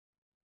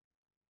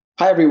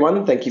Hi,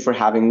 everyone. Thank you for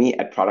having me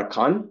at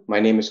ProductCon. My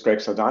name is Greg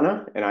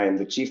Saldanha, and I am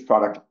the Chief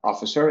Product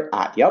Officer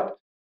at Yelp.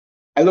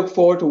 I look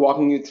forward to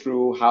walking you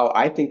through how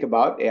I think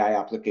about AI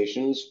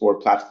applications for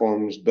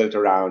platforms built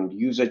around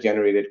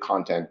user-generated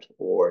content,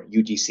 or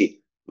UGC,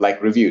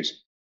 like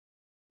reviews.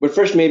 But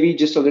first, maybe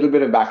just a little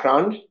bit of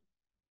background.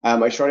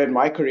 I started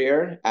my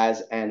career as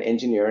an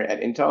engineer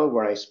at Intel,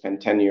 where I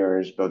spent 10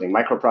 years building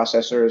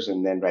microprocessors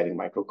and then writing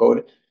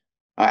microcode.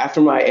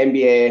 After my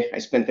MBA, I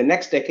spent the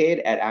next decade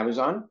at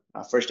Amazon,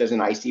 first as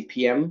an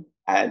ICPM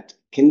at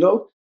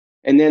Kindle,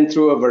 and then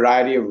through a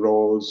variety of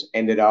roles,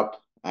 ended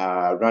up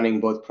running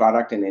both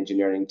product and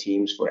engineering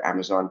teams for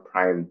Amazon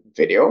Prime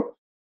Video.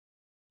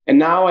 And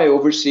now I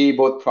oversee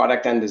both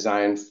product and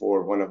design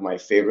for one of my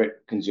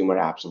favorite consumer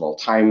apps of all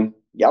time,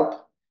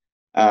 Yelp.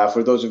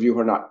 For those of you who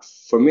are not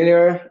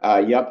familiar,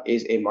 Yelp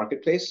is a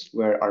marketplace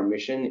where our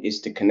mission is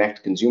to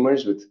connect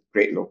consumers with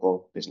great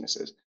local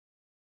businesses.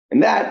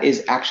 And that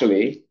is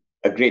actually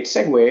a great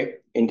segue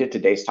into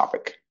today's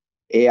topic,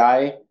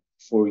 AI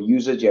for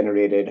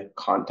user-generated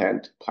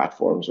content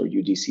platforms, or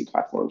UGC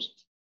platforms.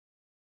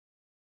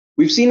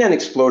 We've seen an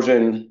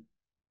explosion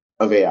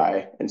of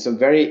AI and some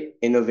very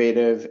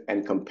innovative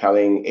and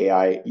compelling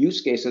AI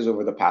use cases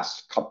over the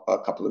past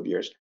couple of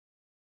years.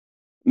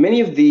 Many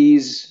of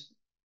these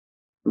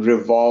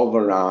revolve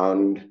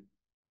around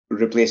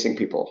replacing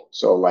people.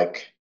 So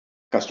like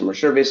customer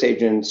service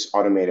agents,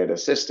 automated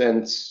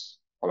assistants,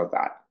 all of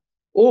that.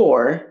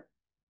 Or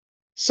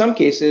some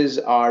cases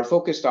are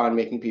focused on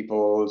making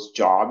people's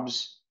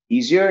jobs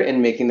easier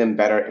and making them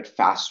better and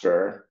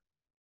faster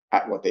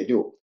at what they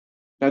do.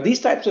 Now,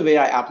 these types of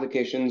AI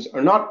applications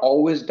are not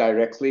always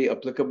directly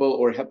applicable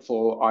or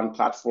helpful on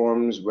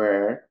platforms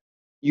where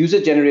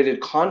user-generated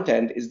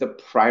content is the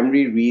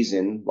primary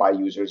reason why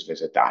users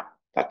visit that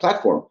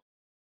platform.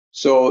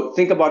 So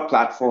think about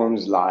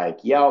platforms like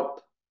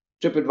Yelp,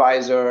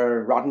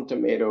 TripAdvisor, Rotten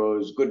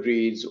Tomatoes,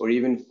 Goodreads, or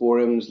even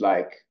forums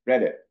like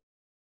Reddit.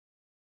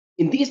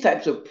 In these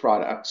types of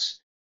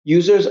products,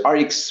 users are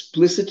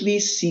explicitly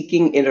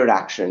seeking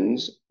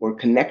interactions or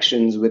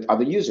connections with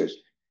other users.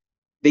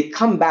 They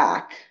come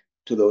back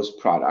to those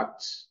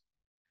products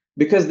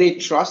because they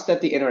trust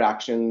that the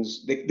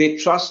interactions, they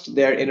trust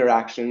their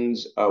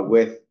interactions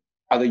with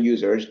other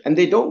users, and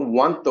they don't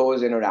want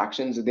those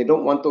interactions, they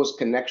don't want those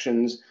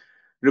connections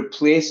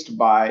replaced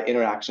by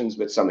interactions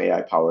with some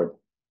AI-powered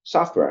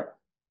software.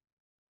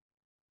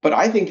 But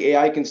I think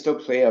AI can still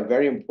play a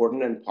very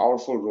important and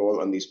powerful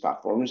role on these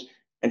platforms.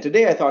 And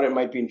today I thought it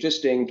might be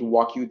interesting to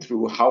walk you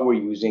through how we're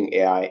using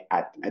AI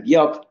at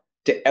Yelp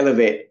to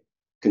elevate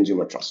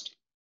consumer trust.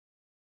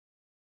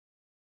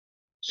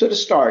 So to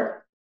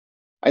start,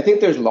 I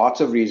think there's lots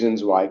of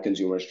reasons why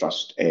consumers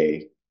trust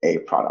a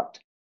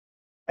product.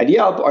 At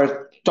Yelp,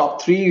 our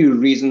top three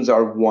reasons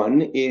are: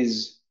 one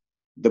is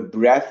the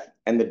breadth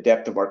and the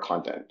depth of our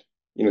content.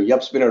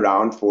 Yelp's been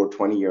around for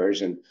 20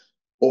 years, and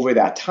over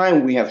that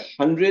time, we have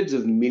hundreds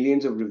of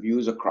millions of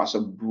reviews across a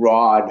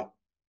broad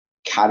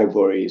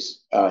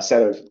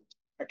set of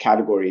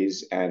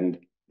categories and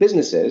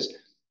businesses,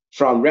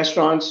 from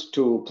restaurants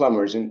to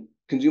plumbers, and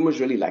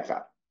consumers really like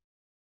that.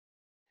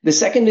 The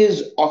second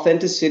is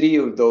authenticity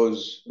of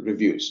those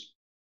reviews.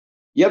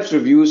 Yelp's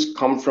reviews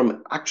come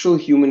from actual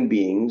human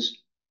beings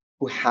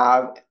who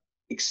have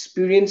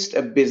experienced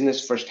a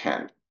business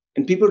firsthand,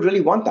 and people really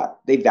want that.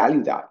 They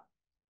value that.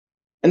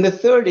 And the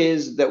third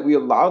is that we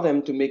allow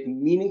them to make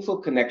meaningful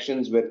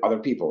connections with other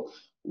people,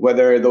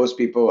 whether those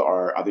people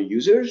are other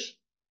users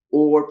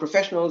or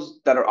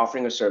professionals that are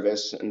offering a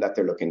service and that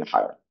they're looking to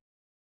hire.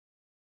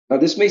 Now,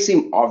 this may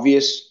seem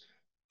obvious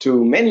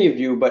to many of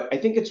you, but I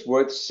think it's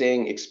worth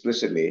saying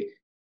explicitly.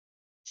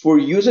 For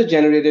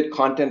user-generated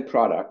content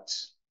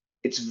products,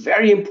 it's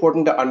very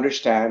important to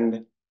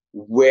understand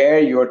where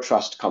your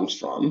trust comes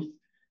from.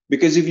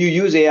 Because if you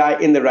use AI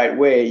in the right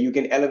way, you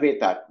can elevate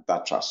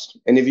that trust.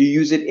 And if you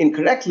use it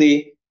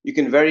incorrectly, you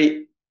can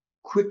very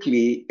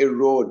quickly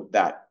erode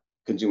that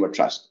consumer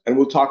trust. And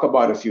we'll talk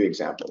about a few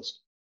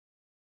examples.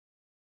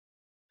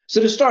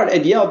 So to start,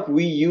 at Yelp,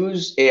 we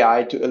use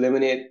AI to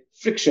eliminate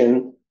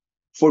friction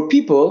for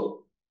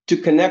people to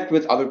connect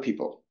with other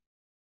people.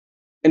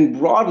 And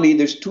broadly,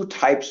 there's two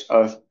types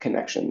of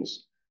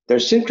connections.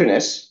 There's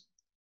synchronous.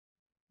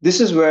 This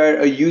is where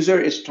a user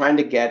is trying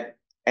to get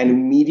an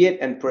immediate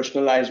and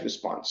personalized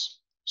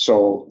response.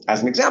 So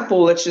as an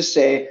example, let's just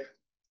say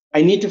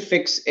I need to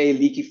fix a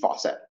leaky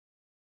faucet,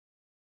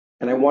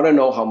 and I want to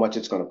know how much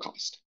it's going to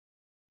cost.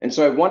 And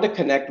so I want to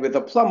connect with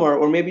a plumber,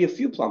 or maybe a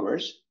few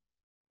plumbers,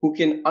 who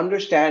can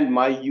understand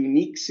my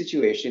unique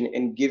situation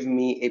and give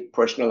me a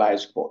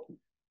personalized quote.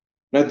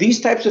 Now,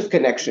 these types of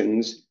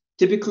connections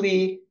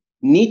typically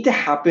need to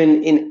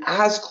happen in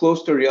as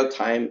close to real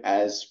time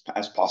as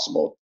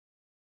possible.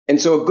 And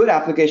so a good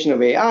application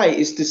of AI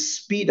is to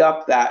speed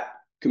up that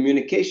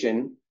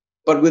communication,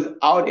 but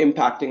without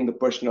impacting the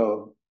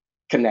personal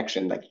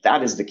connection. Like,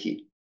 that is the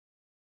key.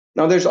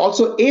 Now, there's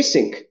also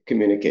async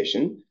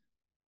communication.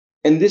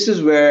 And this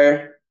is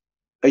where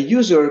a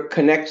user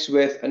connects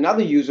with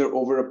another user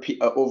over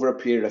a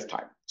period of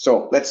time.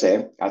 So let's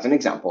say, as an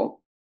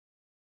example,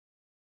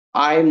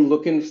 I'm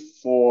looking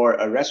for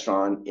a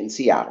restaurant in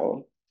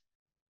Seattle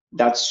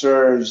that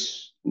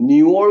serves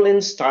New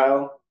Orleans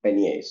style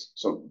beignets.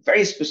 So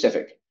very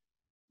specific.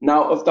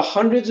 Now, of the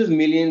hundreds of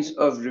millions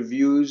of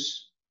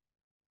reviews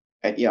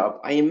at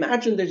Yelp, I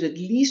imagine there's at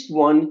least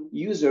one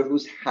user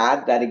who's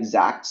had that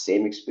exact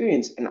same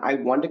experience, and I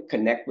want to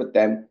connect with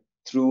them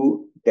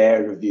through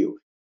their review.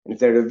 And if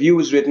their review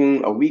was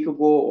written a week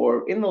ago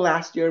or in the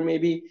last year,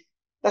 maybe,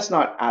 that's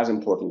not as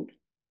important.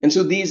 And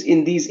so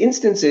in these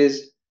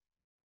instances,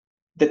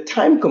 the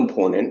time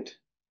component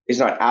is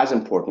not as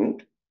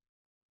important,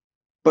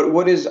 but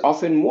what is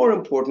often more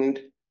important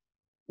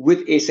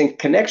with async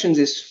connections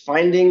is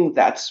finding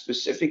that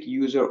specific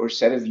user or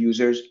set of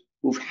users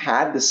who've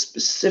had the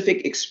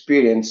specific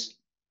experience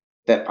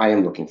that I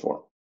am looking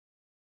for.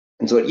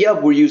 And so at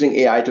Yelp, we're using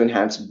AI to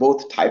enhance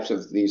both types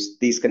of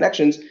these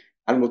connections,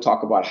 and we'll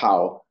talk about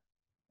how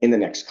in the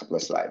next couple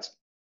of slides.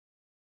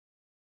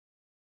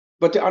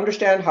 But to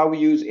understand how we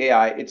use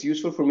AI, it's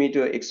useful for me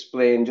to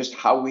explain just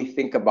how we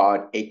think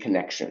about a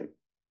connection.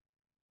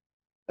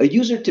 A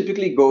user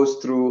typically goes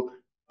through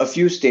a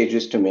few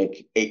stages to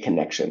make a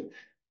connection.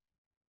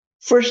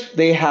 First,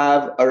 they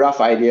have a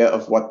rough idea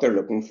of what they're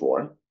looking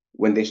for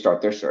when they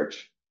start their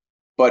search,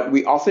 but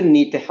we often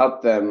need to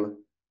help them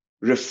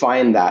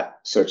refine that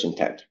search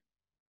intent.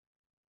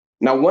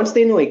 Now, once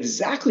they know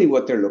exactly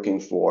what they're looking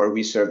for,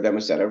 we serve them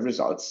a set of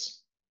results.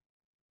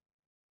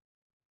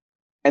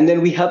 And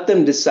then we help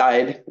them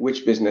decide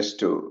which business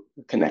to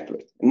connect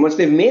with. And once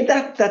they've made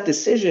that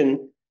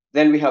decision,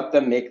 then we help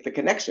them make the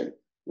connection,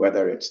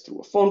 whether it's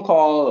through a phone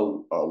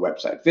call, a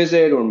website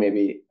visit, or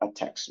maybe a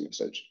text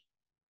message.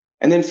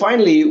 And then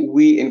finally,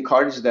 we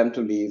encourage them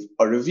to leave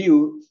a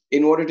review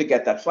in order to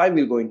get that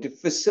flywheel going to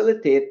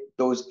facilitate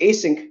those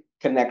async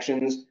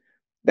connections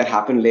that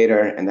happen later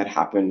and that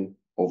happen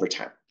over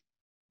time.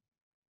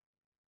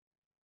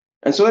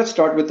 And so let's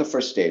start with the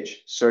first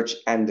stage, search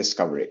and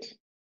discovery.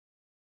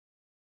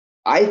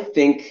 I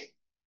think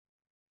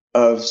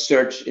of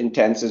search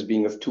intents as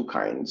being of two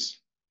kinds.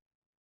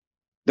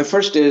 The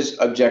first is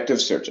objective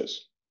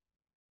searches.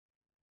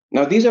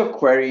 Now, these are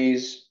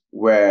queries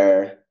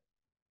where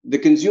the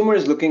consumer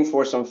is looking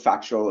for some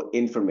factual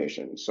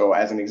information. So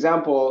as an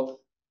example,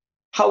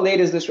 how late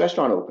is this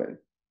restaurant open?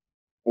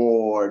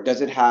 Or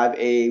does it have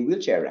a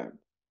wheelchair ramp?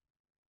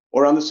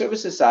 Or on the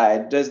services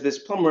side, does this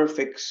plumber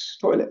fix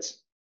toilets?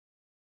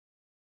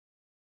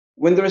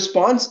 When the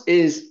response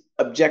is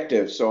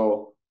objective,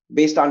 so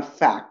based on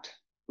fact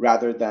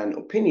rather than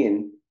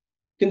opinion,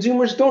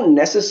 consumers don't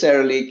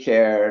necessarily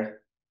care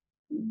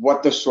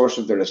what the source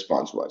of the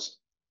response was.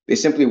 They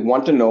simply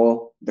want to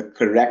know the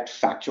correct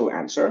factual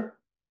answer,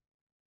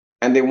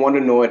 and they want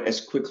to know it as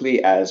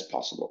quickly as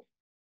possible.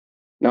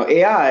 Now,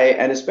 AI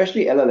and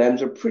especially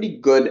LLMs are pretty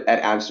good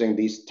at answering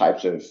these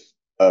types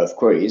of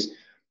queries.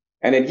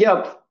 And at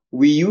Yelp,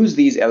 we use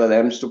these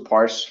LLMs to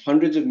parse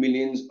hundreds of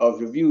millions of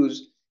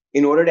reviews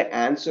in order to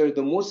answer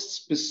the most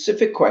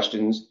specific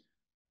questions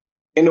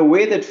in a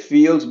way that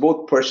feels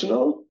both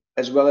personal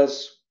as well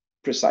as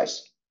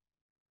precise.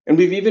 And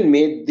we've even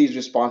made these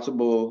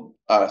available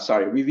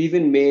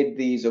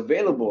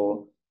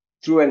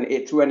through an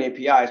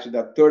API so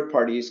that third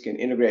parties can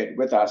integrate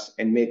with us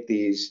and make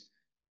these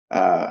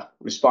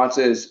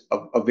responses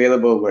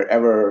available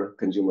wherever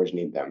consumers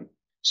need them.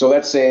 So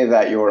let's say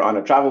that you're on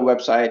a travel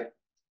website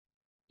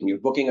and you're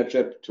booking a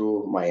trip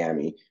to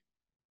Miami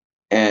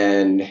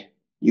and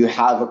you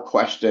have a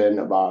question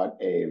about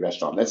a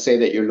restaurant. Let's say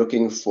that you're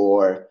looking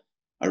for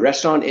a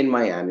restaurant in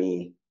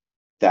Miami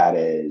that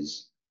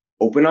is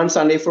open on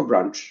Sunday for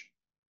brunch,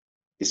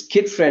 is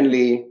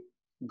kid-friendly,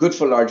 good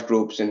for large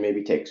groups, and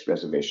maybe takes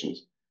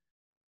reservations.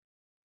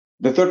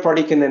 The third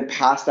party can then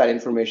pass that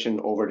information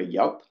over to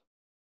Yelp,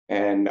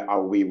 and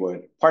we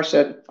would parse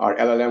it. Our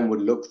LLM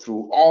would look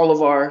through all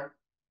of our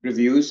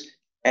reviews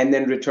and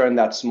then return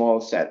that small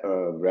set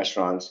of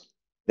restaurants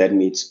that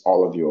meets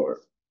all of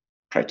your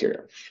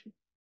criteria.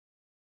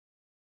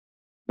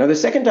 Now, the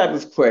second type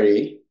of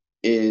query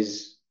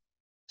is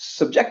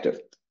subjective.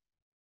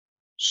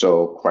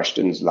 So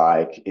questions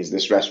like, is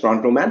this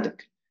restaurant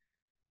romantic?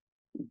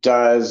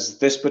 Does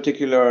this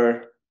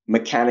particular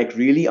mechanic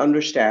really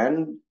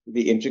understand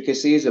the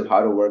intricacies of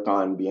how to work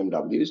on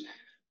BMWs?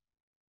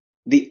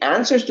 The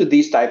answers to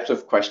these types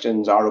of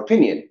questions are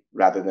opinion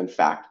rather than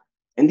fact.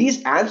 And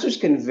these answers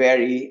can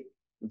vary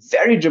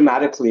very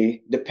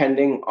dramatically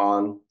depending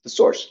on the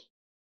source.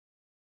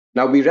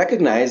 Now, we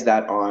recognize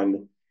that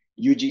on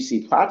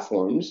UGC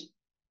platforms,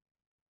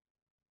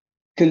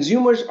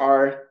 consumers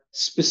are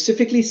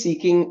specifically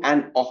seeking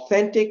an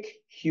authentic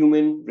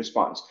human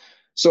response.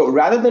 So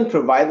rather than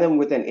provide them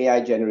with an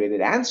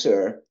AI-generated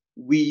answer,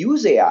 we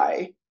use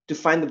AI to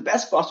find the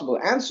best possible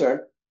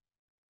answer.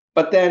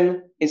 But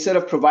then instead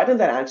of providing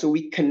that answer,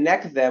 we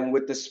connect them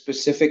with the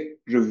specific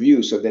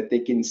review so that they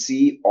can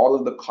see all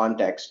of the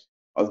context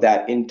of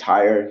that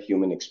entire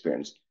human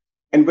experience.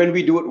 And when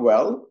we do it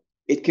well,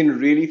 it can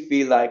really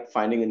feel like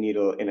finding a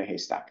needle in a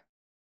haystack.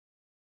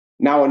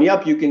 Now on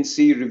Yelp, you can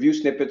see review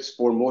snippets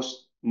for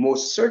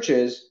most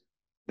searches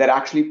that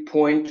actually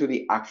point to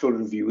the actual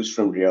reviews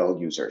from real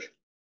users.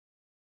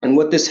 And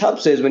what this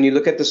helps is when you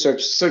look at the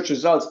search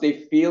results, they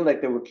feel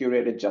like they were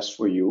curated just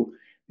for you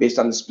based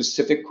on the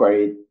specific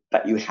query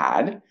that you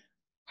had.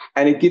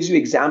 And it gives you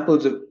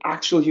examples of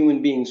actual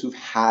human beings who've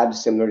had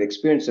similar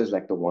experiences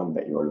like the one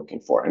that you're looking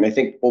for. And I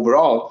think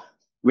overall,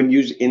 when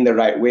used in the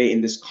right way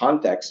in this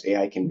context,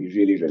 AI can be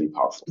really, really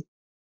powerful.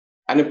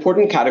 An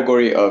important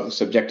category of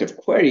subjective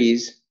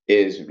queries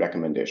is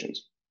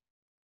recommendations.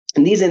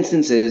 In these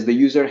instances, the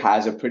user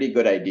has a pretty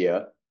good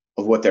idea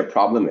of what their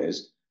problem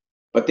is,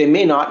 but they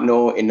may not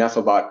know enough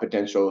about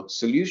potential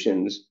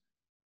solutions.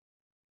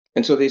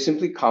 And so they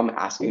simply come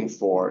asking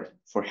for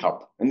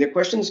help. And their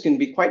questions can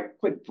be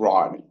quite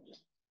broad.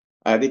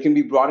 They can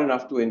be broad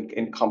enough to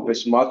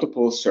encompass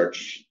multiple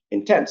search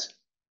intents.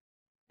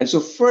 And so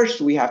first,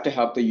 we have to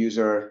help the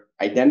user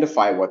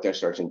identify what their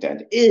search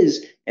intent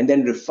is, and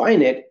then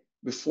refine it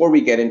before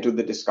we get into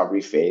the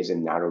discovery phase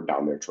and narrow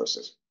down their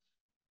choices.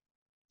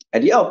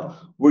 At Yelp,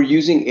 we're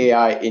using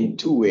AI in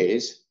two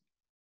ways.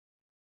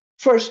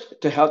 First,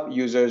 to help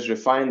users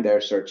refine their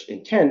search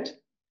intent,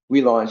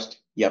 we launched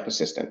Yelp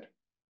Assistant.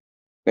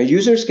 Now,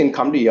 users can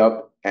come to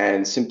Yelp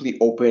and simply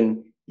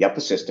open Yelp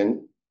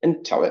Assistant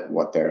and tell it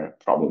what their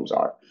problems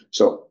are.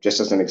 So just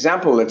as an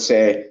example, let's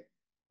say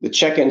the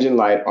check engine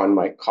light on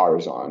my car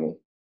is on.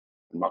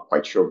 I'm not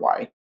quite sure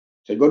why.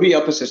 So I go to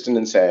Yelp Assistant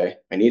and say,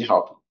 I need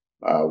help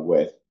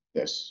with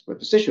this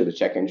issue. The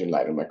check engine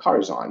light on my car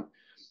is on.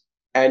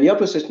 And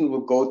Yelp Assistant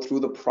will go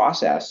through the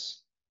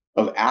process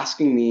of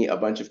asking me a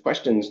bunch of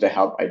questions to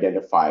help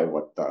identify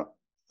what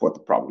the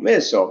problem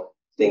is. So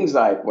things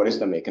like, what is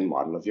the make and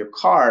model of your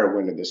car?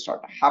 When did this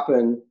start to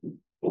happen?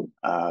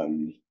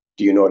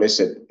 Do you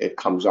notice it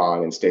comes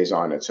on and stays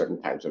on at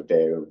certain times of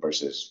day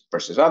versus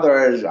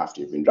others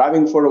after you've been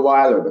driving for a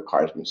while, or the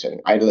car's been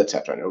sitting idle,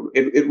 etc.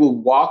 It will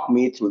walk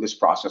me through this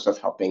process of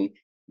helping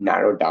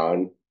narrow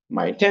down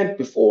my intent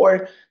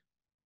before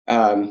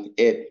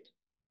it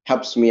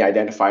helps me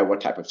identify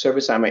what type of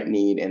service I might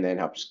need, and then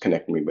helps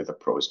connect me with the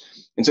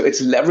pros. And so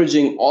it's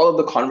leveraging all of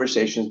the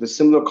conversations, the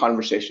similar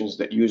conversations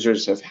that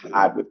users have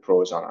had with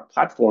pros on our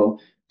platform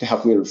to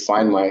help me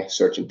refine my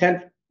search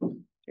intent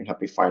and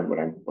help me find what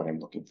I'm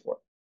looking for.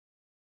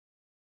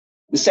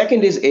 The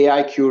second is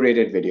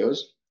AI-curated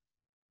videos.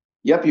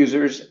 Yelp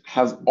users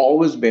have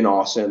always been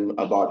awesome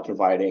about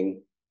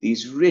providing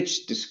these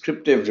rich,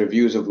 descriptive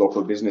reviews of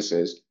local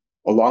businesses,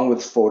 along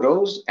with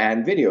photos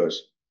and videos.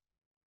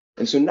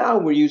 And so now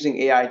we're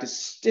using AI to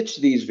stitch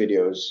these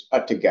videos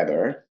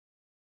together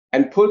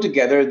and pull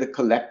together the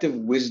collective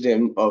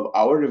wisdom of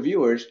our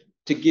reviewers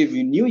to give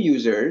you new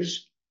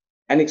users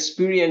an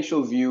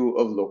experiential view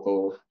of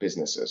local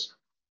businesses.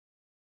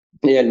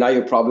 Yeah, now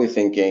you're probably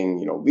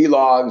thinking,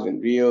 vlogs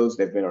and reels,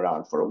 they've been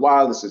around for a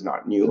while. This is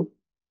not new.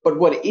 But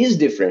what is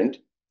different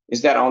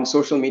is that on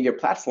social media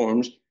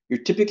platforms,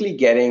 you're typically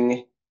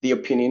getting the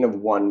opinion of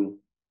one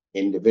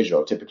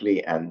individual,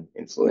 typically an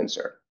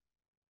influencer.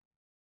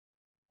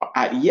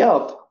 At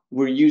Yelp,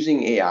 we're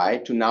using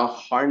AI to now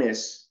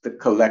harness the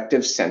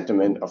collective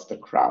sentiment of the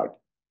crowd.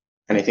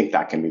 And I think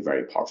that can be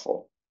very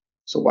powerful.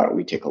 So why don't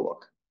we take a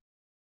look?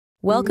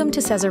 Welcome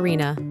to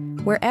Cesarina,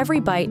 where every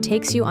bite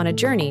takes you on a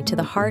journey to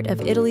the heart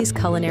of Italy's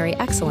culinary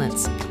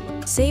excellence.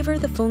 Savor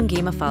the funghi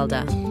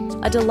mafalda,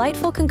 a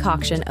delightful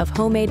concoction of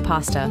homemade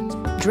pasta,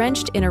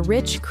 drenched in a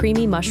rich,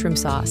 creamy mushroom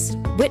sauce.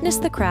 Witness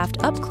the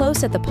craft up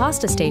close at the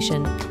pasta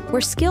station,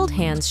 where skilled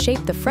hands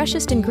shape the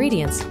freshest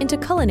ingredients into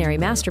culinary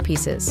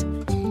masterpieces.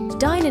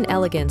 Dine in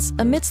elegance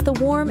amidst the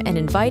warm and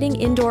inviting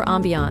indoor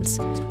ambiance,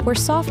 where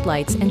soft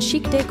lights and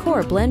chic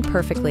decor blend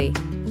perfectly.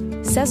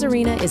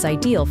 Cesarina is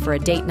ideal for a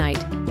date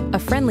night, a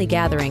friendly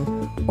gathering,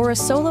 or a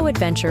solo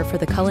adventure for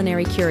the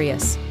culinary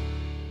curious.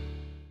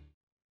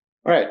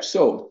 All right,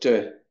 so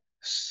to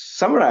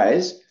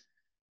summarize,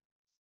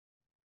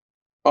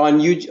 on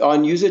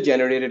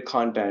user-generated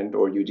content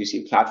or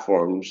UGC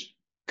platforms,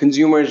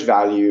 consumers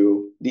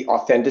value the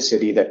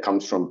authenticity that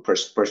comes from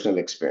personal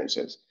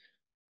experiences.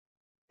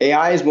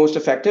 AI is most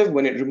effective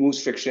when it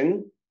removes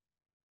friction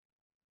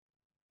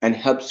and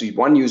helps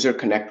one user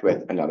connect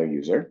with another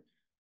user.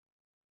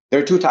 There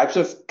are two types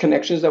of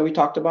connections that we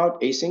talked about,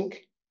 async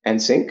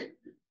and sync,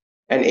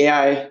 and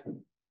AI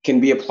can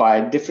be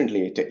applied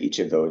differently to each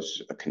of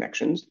those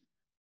connections.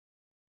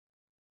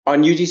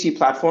 On UGC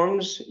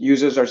platforms,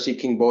 users are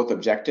seeking both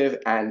objective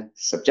and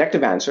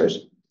subjective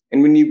answers.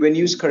 And when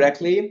used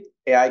correctly,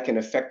 AI can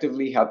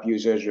effectively help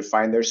users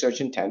refine their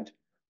search intent,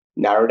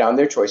 narrow down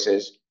their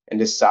choices, and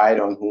decide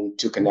on whom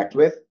to connect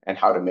with and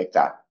how to make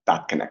that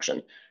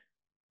connection.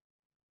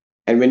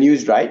 And when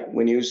used right,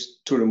 when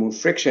used to remove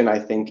friction, I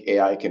think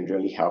AI can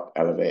really help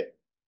elevate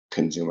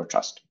consumer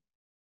trust.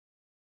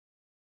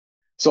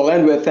 So I'll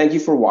end with thank you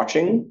for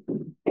watching.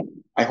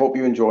 I hope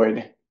you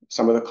enjoyed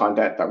some of the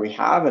content that we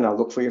have, and I'll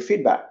look for your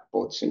feedback,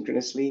 both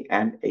synchronously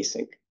and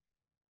async.